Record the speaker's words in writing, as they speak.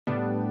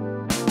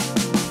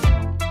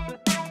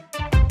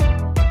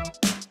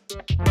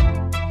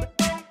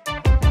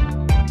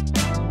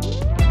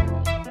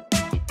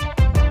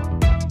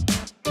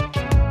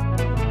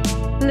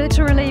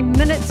Only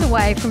minutes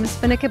away from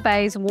Spinnaker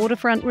Bay's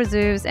waterfront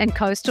reserves and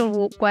coastal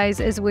walkways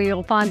is where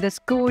you'll find this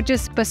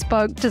gorgeous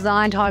bespoke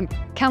designed home.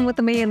 Come with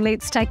me and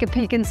let's take a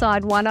peek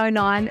inside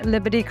 109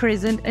 Liberty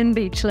Crescent in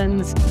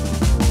Beachlands.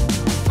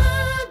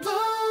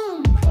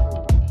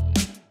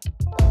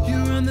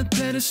 You're on the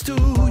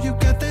pedestal, you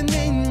got that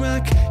name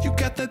rock, you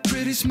got that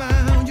pretty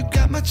smile, you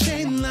got my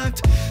chain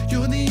locked.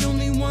 You're the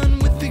only one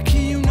with the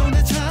key, you know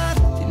that's hot.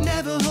 You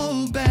never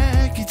hold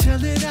back, you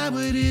tell it how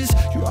it is.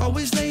 You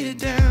always lay it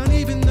down,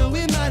 even though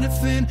it might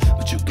offend.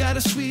 But you got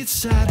a sweet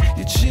side,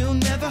 you chill,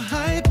 never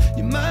hype.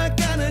 You're my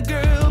kind of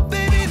girl,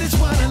 baby, that's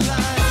what I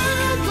like.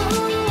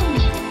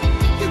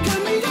 You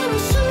got me on a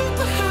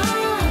super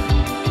high.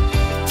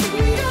 Take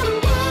me on a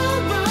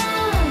wild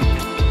ride,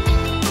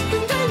 up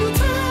and down your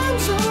time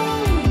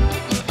zone.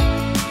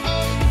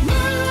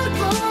 Mind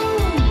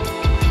blown,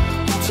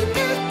 watching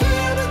me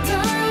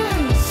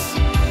paradise.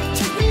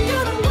 Take me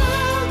on a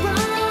wild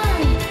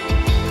ride,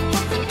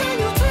 up and down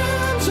your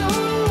time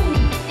zone.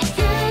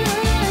 Yeah,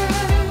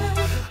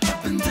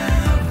 up and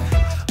down,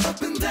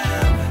 up and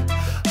down,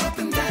 up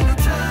and down your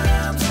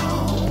time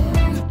zone.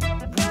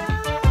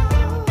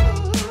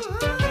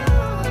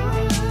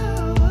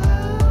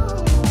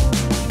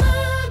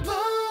 Mind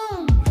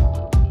blown.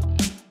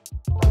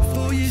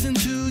 4 years and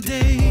 2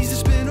 days,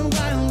 it's been a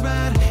wild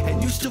ride,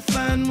 and you still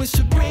find ways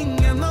to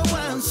bring out my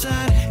wild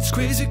side. It's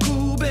crazy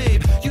cool,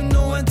 babe. You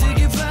know I dig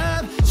your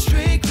vibe.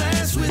 Straight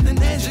class with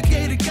an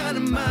educated kind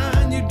of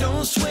mind. You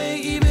don't sway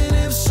even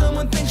if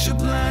someone thinks you're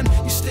blind.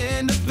 You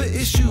stand up for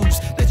issues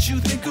that you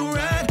think are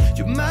right.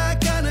 You're my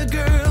kind of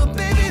girl,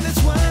 baby,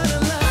 that's what I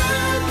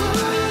like.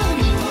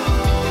 You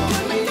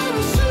got me on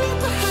a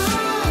super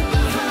high.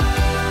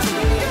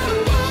 Take me on a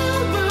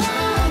wild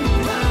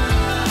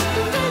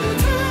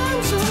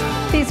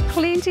ride. There's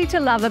plenty to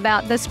love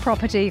about this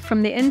property,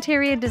 from the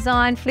interior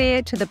design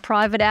flair to the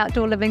private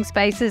outdoor living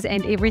spaces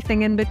and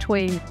everything in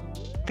between.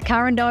 The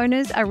current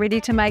owners are ready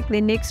to make their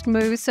next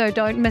move, so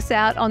don't miss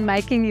out on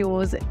making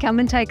yours. Come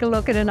and take a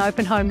look at an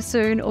open home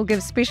soon, or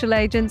give Special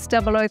Agents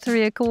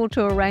 003 a call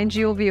to arrange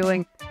your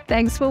viewing.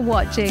 Thanks for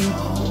watching.